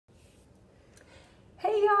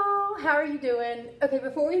how are you doing? Okay,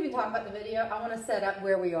 before we even talk about the video, I want to set up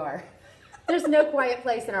where we are. There's no quiet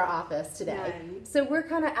place in our office today. None. So we're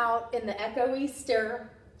kind of out in the echoey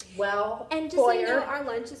stairwell And just foyer. so you know, our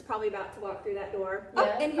lunch is probably about to walk through that door.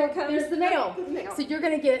 Yes. Oh, and here comes There's the mail. mail. So you're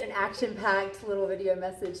going to get an action-packed little video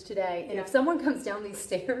message today. And Yeah. if someone comes down these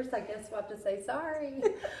stairs, I guess we'll have to say sorry.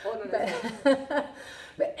 Hold on a second.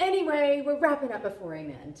 But anyway, we're wrapping up before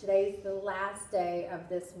Amen. Today's the last day of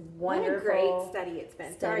this wonderful What a great study it's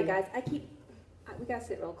been. Sorry, study. guys. We got to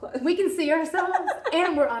sit real close. We can see ourselves,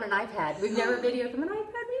 and we're on an iPad. We've never videoed from an iPad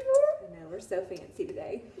before. I know, we're so fancy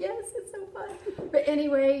today. Yes, it's so fun. But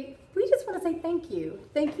anyway, we just want to say thank you.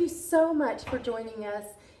 Thank you so much for joining us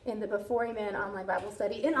in the Before Amen online Bible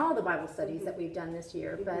study, in all the Bible studies that we've done this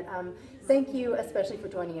year. But thank you especially for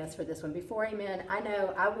joining us for this one. Before Amen, I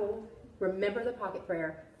know I will remember the pocket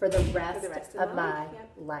prayer for the rest of my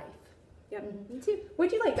life. Yep, Mhm. me too.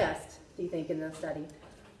 What'd you like best, do you think, in the study?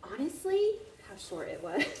 Honestly, how short it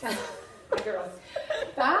was. Girls.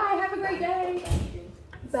 Bye, have a great day.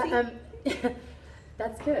 But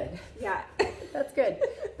that's good. Yeah. That's good.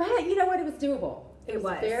 But you know what? It was doable. It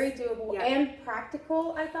was. Very doable and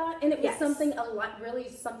practical, I thought. And it was something really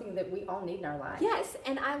something that we all need in our lives. Yes,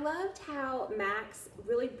 and I loved how Max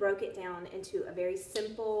really broke it down into a very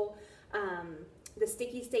simple, the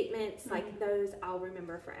sticky statements, like those I'll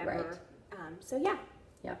remember forever. Right. So yeah.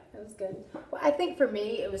 Yeah, it was good. Well, I think for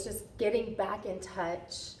me, it was just getting back in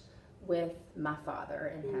touch with my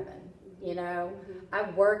Father in heaven. You know, I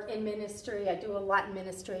work in ministry. I do a lot in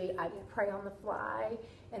ministry. I pray on the fly.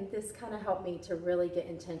 And this kind of helped me to really get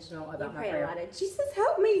intentional about my prayer. A lot of, Jesus,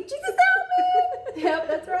 help me. Jesus, help me. Yep,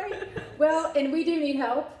 that's right. Well, and we do need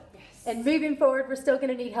help. And moving forward, we're still going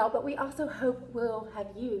to need help, but we also hope we'll have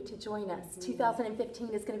you to join us. 2015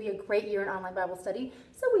 is going to be a great year in online Bible study,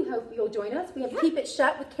 so we hope you'll join us. We have Keep It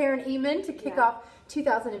Shut with Karen Eman to kick off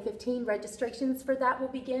 2015. Registrations for that will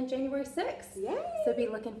begin January 6th. Yay. So be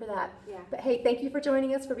looking for that. Yeah. But hey, thank you for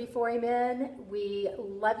joining us for Before Amen. We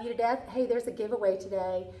love you to death. Hey, there's a giveaway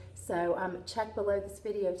today, so check below this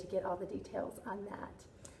video to get all the details on that.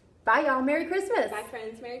 Bye, y'all. Merry Christmas. Bye,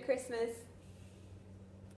 friends. Merry Christmas.